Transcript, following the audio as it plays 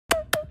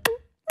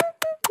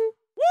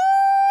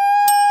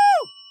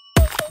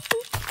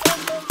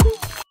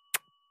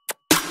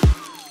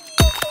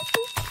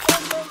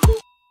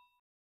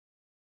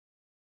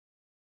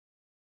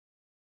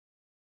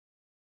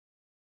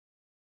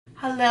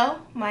Hello,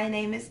 my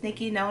name is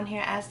Nikki, known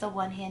here as the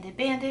One-Handed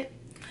Bandit,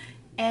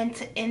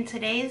 and in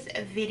today's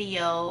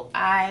video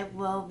I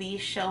will be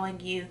showing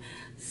you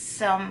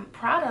some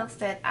products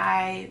that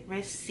I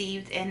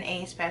received in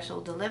a special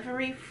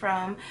delivery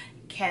from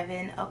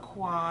Kevyn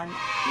Aucoin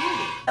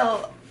Beaty.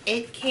 So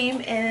it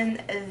came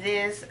in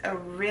this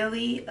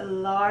really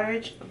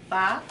large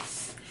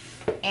box,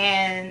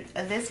 and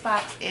this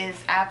box is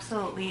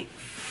absolutely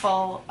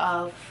full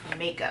of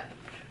makeup.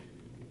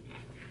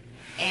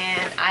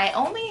 And I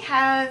only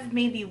have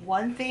maybe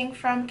one thing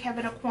from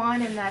Kevyn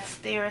Aucoin, and that's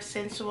their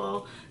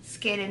Sensual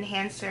Skin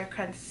Enhancer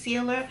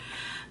Concealer.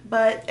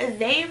 But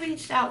they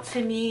reached out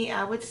to me,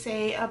 I would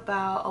say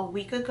about a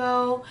week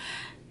ago,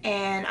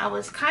 and I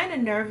was kind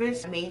of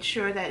nervous. I made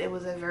sure that it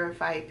was a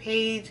verified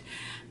page,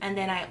 and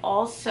then I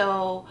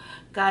also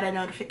got a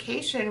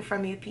notification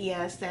from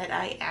UPS that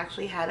I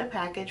actually had a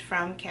package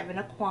from Kevyn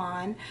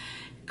Aucoin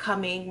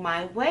coming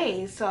my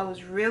way. So I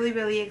was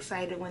really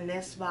excited when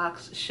this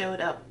box showed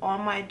up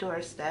on my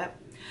doorstep.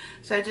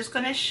 So I'm just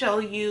going to show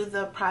you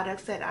the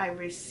products that I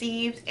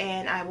received,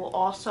 and I will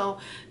also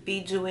be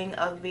doing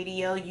a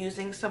video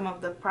using some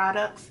of the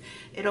products.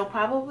 It'll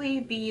probably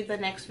be the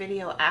next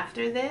video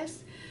after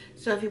this.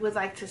 So if you would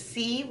like to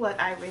see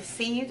what I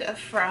received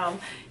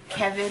from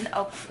Kevyn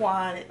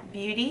Aucoin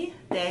Beaty,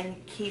 then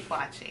keep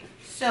watching.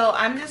 So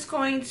I'm just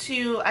going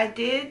to, I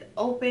did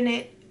open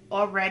it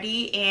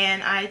already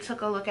and I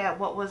took a look at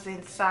what was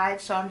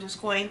inside, so I'm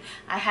just going,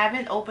 I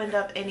haven't opened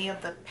up any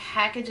of the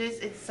packages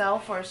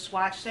itself or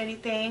swatched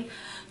anything,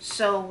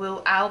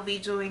 so I'll be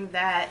doing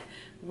that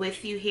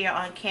with you here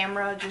on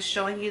camera, just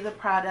showing you the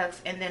products,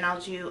 and then I'll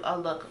do a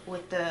look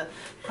with the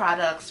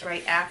products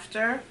right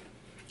after.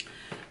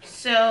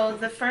 So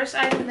the first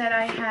item that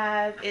I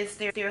have is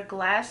their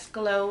Glass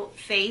Glow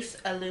Face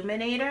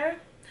Illuminator,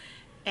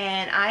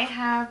 and I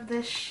have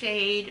the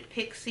shade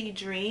Pixie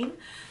Dream.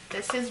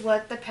 This is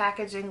what the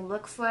packaging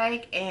looks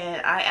like, and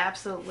I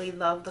absolutely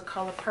love the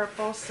color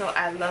purple, so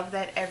I love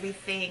that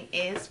everything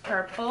is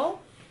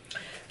purple.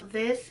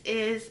 This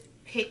is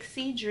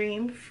Pixie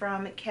Dream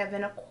from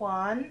Kevyn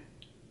Aucoin.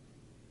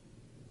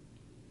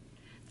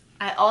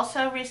 I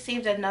also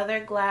received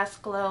another Glass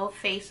Glow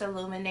Face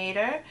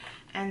Illuminator,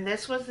 and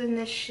this was in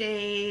the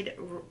shade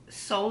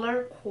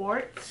Solar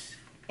Quartz,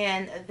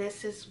 and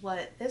this is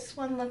what this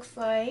one looks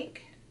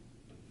like.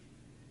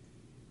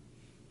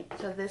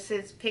 So this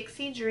is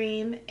Pixie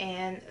Dream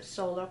and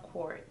Solar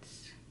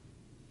Quartz.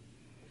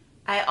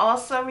 I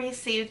also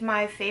received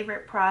my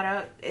favorite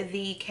product,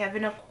 the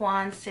Kevyn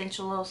Aucoin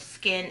Sensual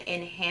Skin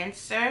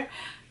Enhancer.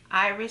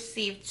 I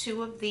received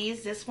two of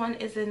these. This one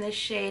is in the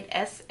shade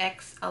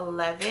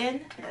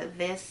SX11.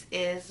 This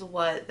is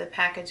what the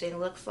packaging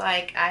looks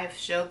like. I've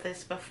showed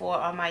this before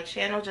on my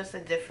channel, just a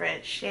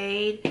different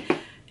shade.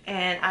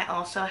 And I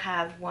also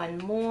have one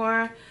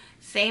more,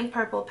 same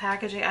purple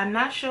packaging. I'm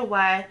not sure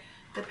why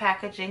the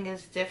packaging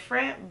is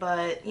different,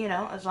 but you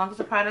know, as long as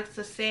the product's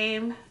the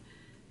same,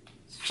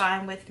 it's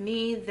fine with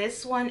me.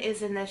 This one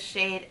is in the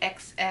shade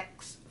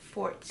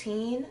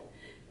XX14.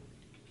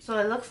 So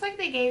it looks like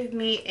they gave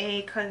me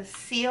a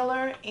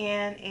concealer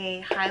and a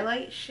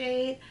highlight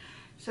shade.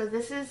 So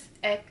this is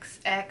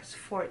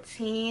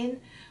XX14,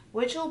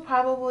 which will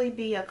probably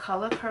be a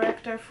color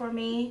corrector for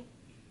me.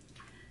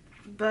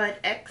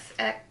 But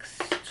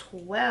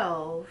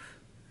XX12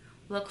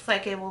 looks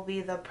like it will be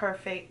the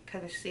perfect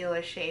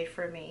concealer shade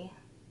for me.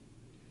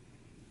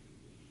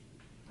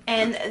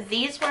 And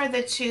these were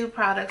the two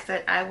products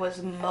that I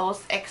was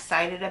most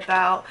excited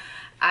about.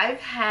 I've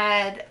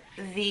had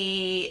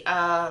the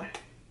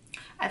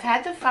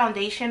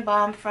foundation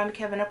balm from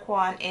Kevyn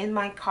Aucoin in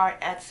my cart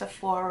at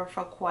Sephora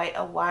for quite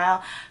a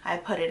while. I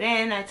put it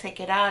in, I take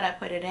it out, I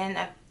put it in,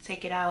 I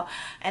take it out,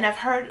 and I've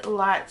heard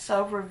lots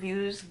of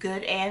reviews,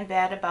 good and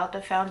bad, about the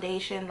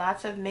foundation,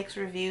 lots of mixed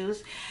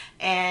reviews,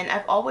 and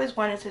I've always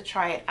wanted to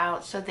try it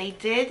out. So they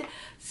did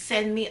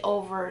send me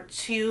over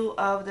two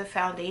of the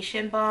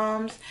foundation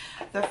balms.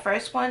 The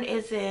first one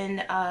is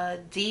in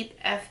Deep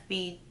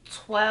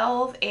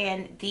FB12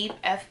 and Deep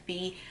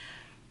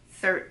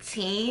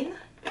FB13.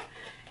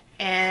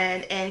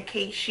 And in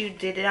case you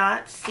did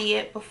not see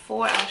it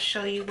before, I'll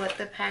show you what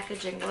the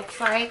packaging looks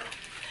like.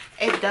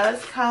 It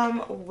does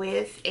come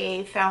with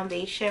a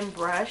foundation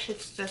brush.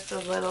 It's just a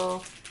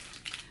little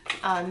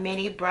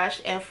mini brush,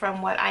 and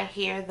from what I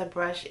hear, the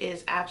brush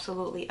is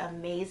absolutely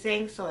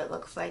amazing. So it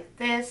looks like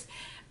this,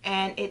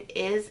 and it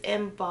is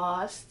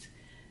embossed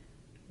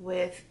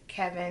with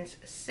Kevyn's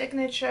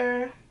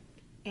signature.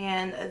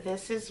 And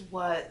this is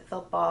what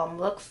the balm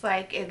looks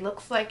like. It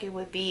looks like it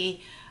would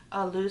be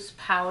a loose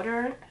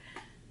powder,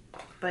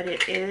 but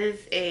it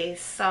is a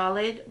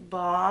solid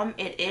balm.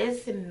 It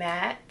is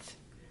matte,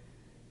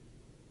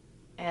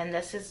 and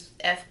this is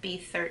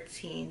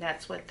FB13.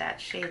 That's what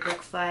that shade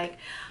looks like.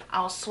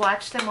 I'll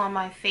swatch them on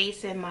my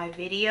face in my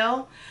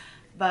video,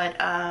 but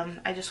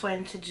I just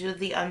wanted to do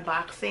the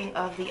unboxing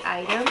of the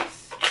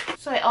items.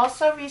 So I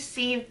also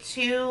received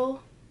two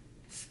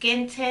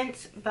skin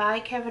tints by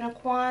Kevyn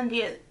Aucoin.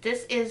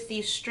 This is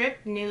the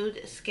Strip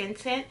Nude Skin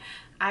Tint.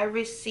 I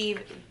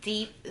received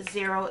Deep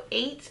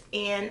 08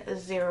 and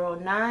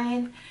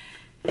 09,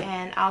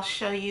 and I'll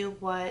show you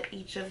what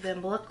each of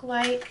them look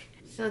like.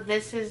 So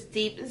this is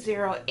Deep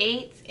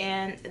 08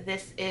 and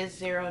this is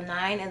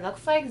 09. It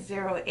looks like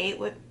 08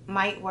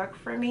 might work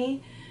for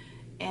me,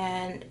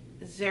 and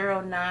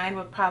 09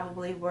 would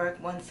probably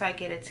work once I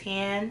get a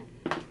tan.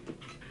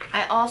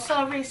 I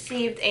also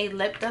received a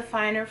lip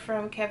definer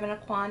from Kevyn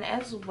Aucoin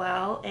as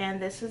well, and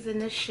this is in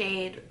the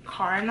shade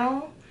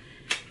Carnal.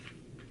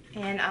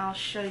 And I'll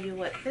show you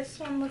what this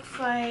one looks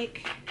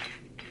like.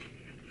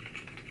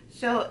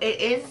 So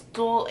it is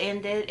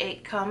dual-ended.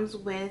 It comes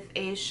with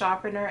a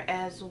sharpener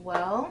as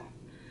well.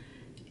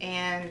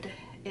 And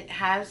it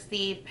has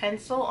the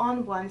pencil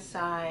on one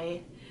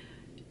side.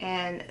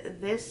 And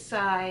this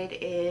side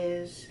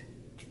is,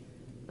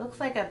 looks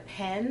like a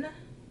pen.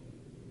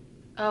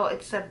 Oh,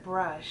 it's a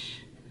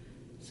brush.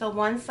 So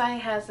one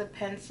side has a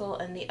pencil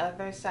and the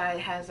other side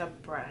has a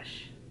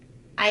brush.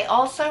 I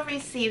also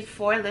received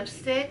 4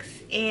 lipsticks,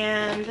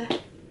 and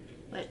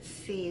let's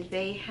see,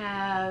 they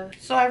have,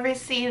 so I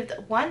received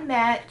 1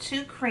 matte,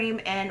 2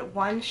 cream, and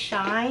 1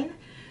 shine.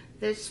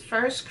 This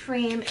first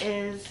cream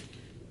is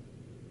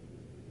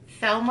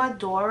Thelma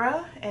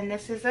Dora, and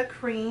this is a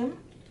cream.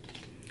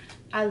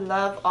 I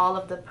love all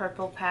of the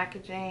purple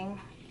packaging.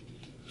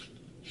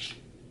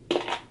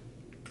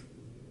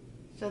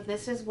 So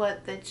this is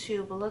what the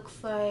tube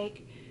looks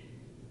like.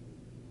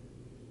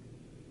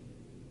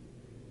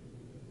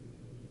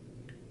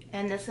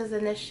 And this is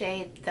in the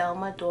shade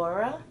Thelma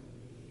Dora.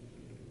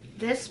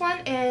 This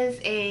one is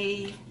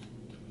a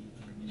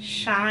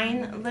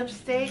shine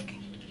lipstick,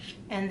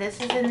 and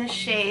this is in the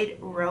shade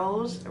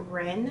Rose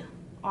Rin,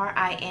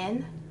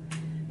 R-I-N,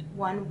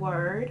 one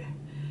word.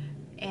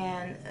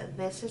 And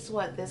this is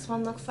what this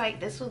one looks like.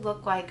 This would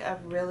look like a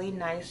really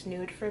nice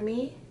nude for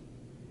me.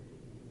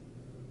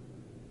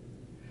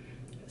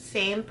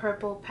 Same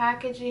purple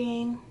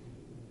packaging,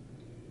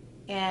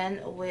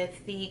 and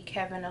with the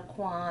Kevyn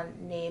Aucoin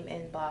name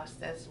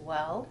embossed as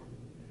well.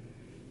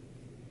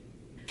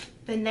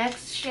 The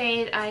next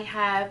shade I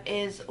have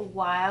is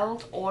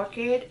Wild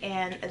Orchid,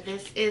 and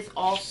this is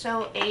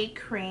also a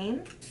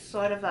cream,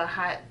 sort of a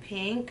hot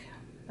pink,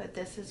 but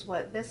this is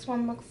what this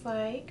one looks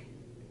like.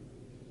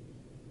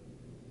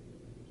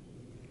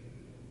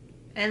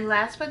 And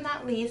last but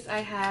not least, I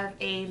have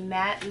a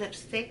matte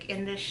lipstick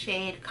in the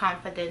shade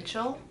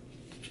Confidential,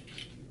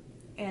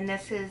 and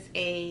this is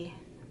a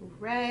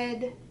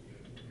red,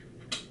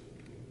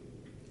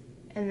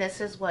 and this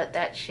is what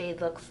that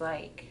shade looks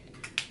like.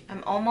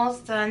 I'm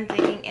almost done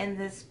digging in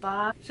this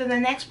box. So the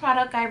next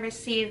product I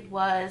received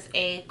was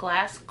a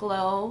Glass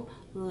Glow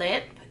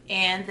lip,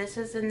 and this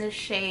is in the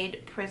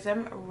shade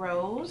Prism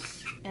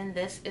Rose, and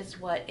this is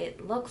what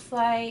it looks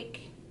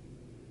like.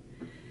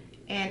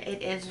 And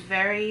it is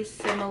very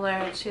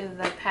similar to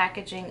the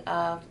packaging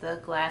of the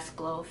Glass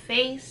Glow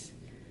face.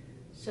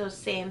 So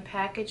same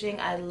packaging.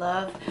 I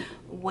love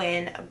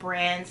when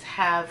brands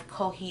have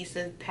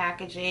cohesive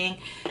packaging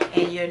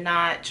and you're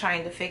not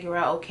trying to figure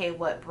out, okay,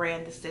 what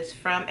brand is this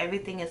from?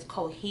 Everything is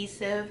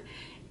cohesive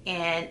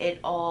and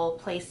it all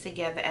plays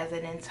together as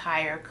an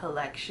entire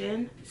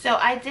collection. So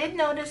I did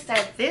notice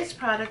that this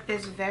product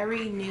is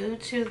very new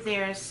to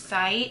their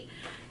site.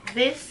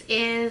 This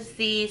is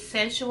the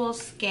Sensual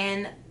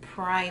Skin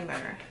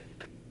Primer.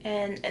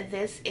 And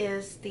this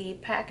is the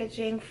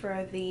packaging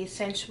for the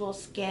Sensual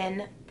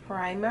Skin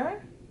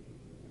Primer.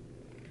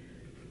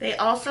 They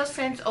also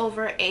sent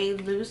over a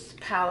loose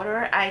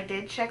powder. I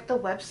did check the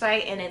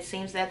website and it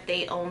seems that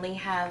they only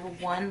have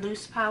 1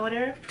 loose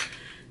powder.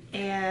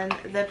 And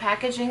the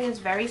packaging is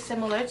very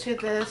similar to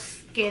the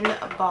Skin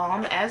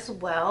Balm as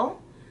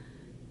well.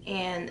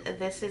 And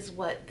this is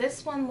what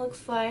this one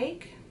looks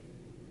like.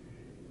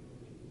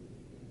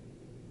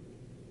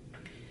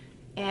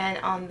 And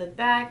on the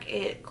back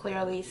it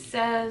clearly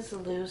says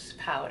loose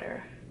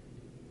powder.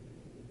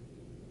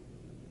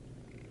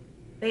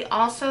 They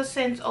also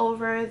sent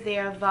over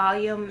their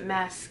volume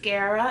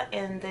mascara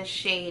in the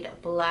shade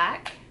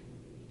Black.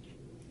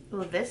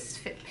 Ooh, this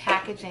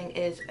packaging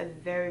is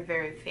very,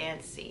 very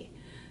fancy.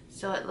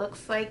 So it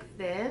looks like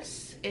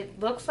this. It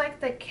looks like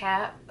the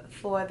cap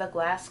for the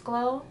Glass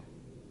Glow.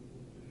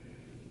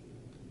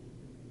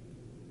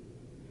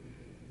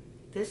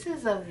 This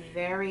is a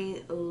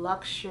very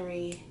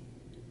luxury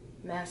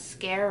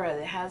mascara.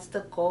 It has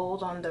the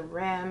gold on the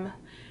rim,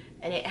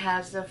 and it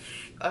has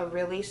a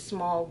really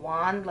small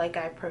wand like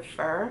I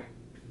prefer.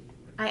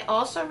 I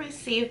also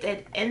received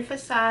an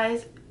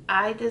Emphasize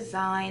Eye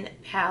Design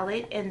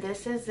palette, and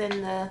this is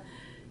in the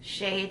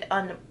shade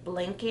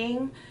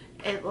Unblinking.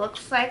 It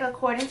looks like,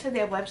 according to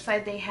their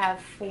website, they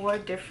have 4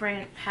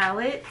 different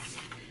palettes,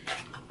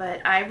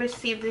 but I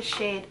received the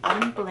shade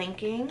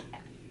Unblinking.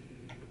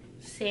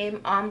 Same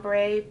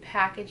ombre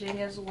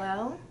packaging as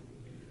well.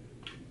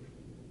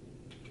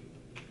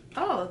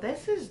 Oh,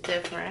 this is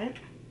different.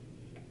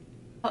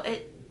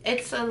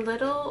 It's a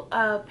little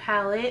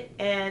palette,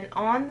 and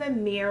on the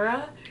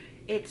mirror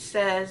it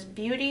says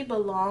beauty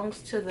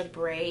belongs to the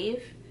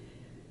brave,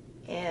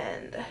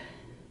 and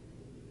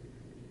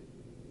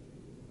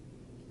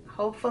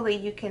Hopefully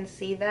you can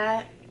see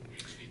that.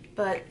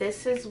 But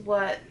this is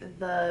what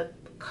the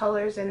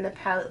colors in the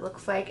palette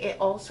looks like. It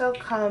also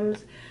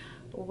comes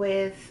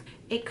with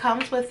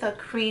a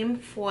cream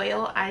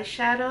foil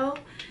eyeshadow,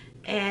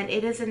 and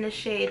it is in the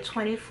shade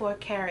 24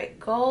 karat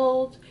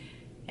gold,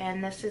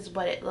 and this is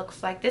what it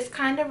looks like. This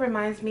kind of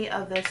reminds me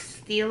of the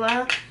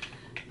Stila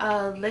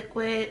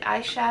liquid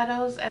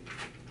eyeshadows.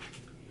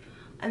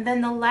 And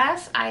then the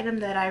last item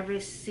that I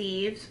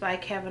received by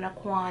Kevyn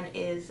Aucoin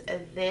is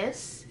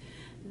this.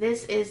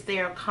 This is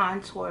their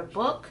contour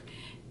book,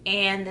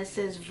 and this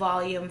is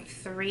volume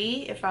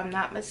 3. If I'm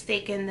not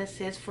mistaken, this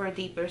is for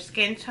deeper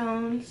skin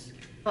tones.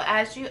 So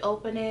as you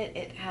open it,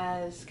 it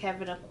has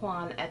Kevyn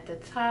Aucoin at the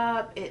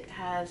top. It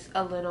has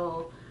a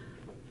little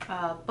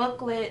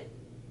booklet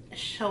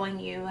showing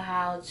you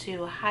how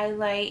to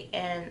highlight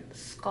and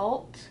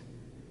sculpt.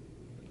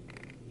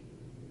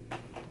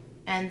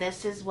 And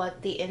this is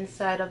what the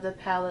inside of the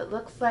palette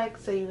looks like.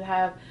 So you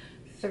have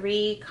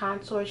 3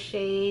 contour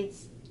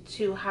shades,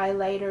 2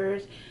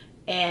 highlighters,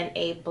 and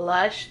a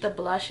blush. The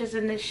blush is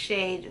in the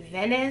shade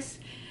Venice,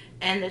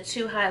 and the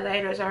 2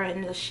 highlighters are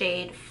in the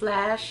shade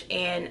Flash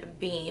and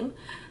Beam.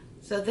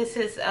 So this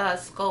is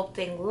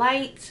sculpting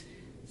light,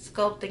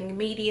 sculpting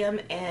medium,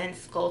 and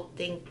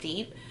sculpting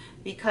deep,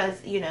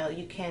 because you know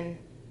you can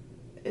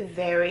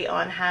vary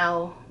on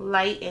how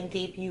light and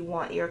deep you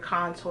want your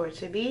contour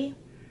to be.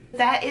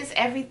 That is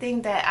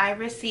everything that I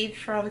received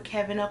from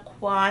Kevyn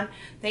Aucoin.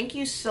 Thank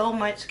you so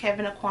much,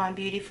 Kevyn Aucoin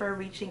Beaty, for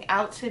reaching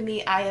out to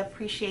me. I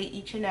appreciate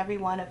each and every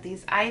one of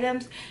these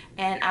items,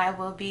 and I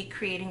will be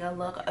creating a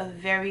look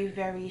very,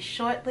 very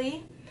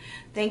shortly.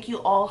 Thank you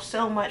all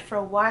so much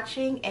for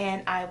watching,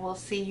 and I will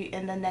see you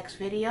in the next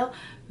video.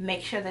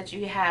 Make sure that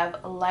you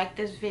have liked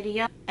this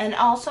video, and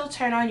also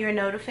turn on your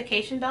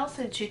notification bell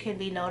so that you can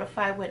be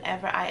notified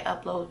whenever I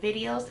upload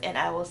videos, and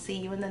I will see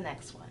you in the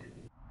next one.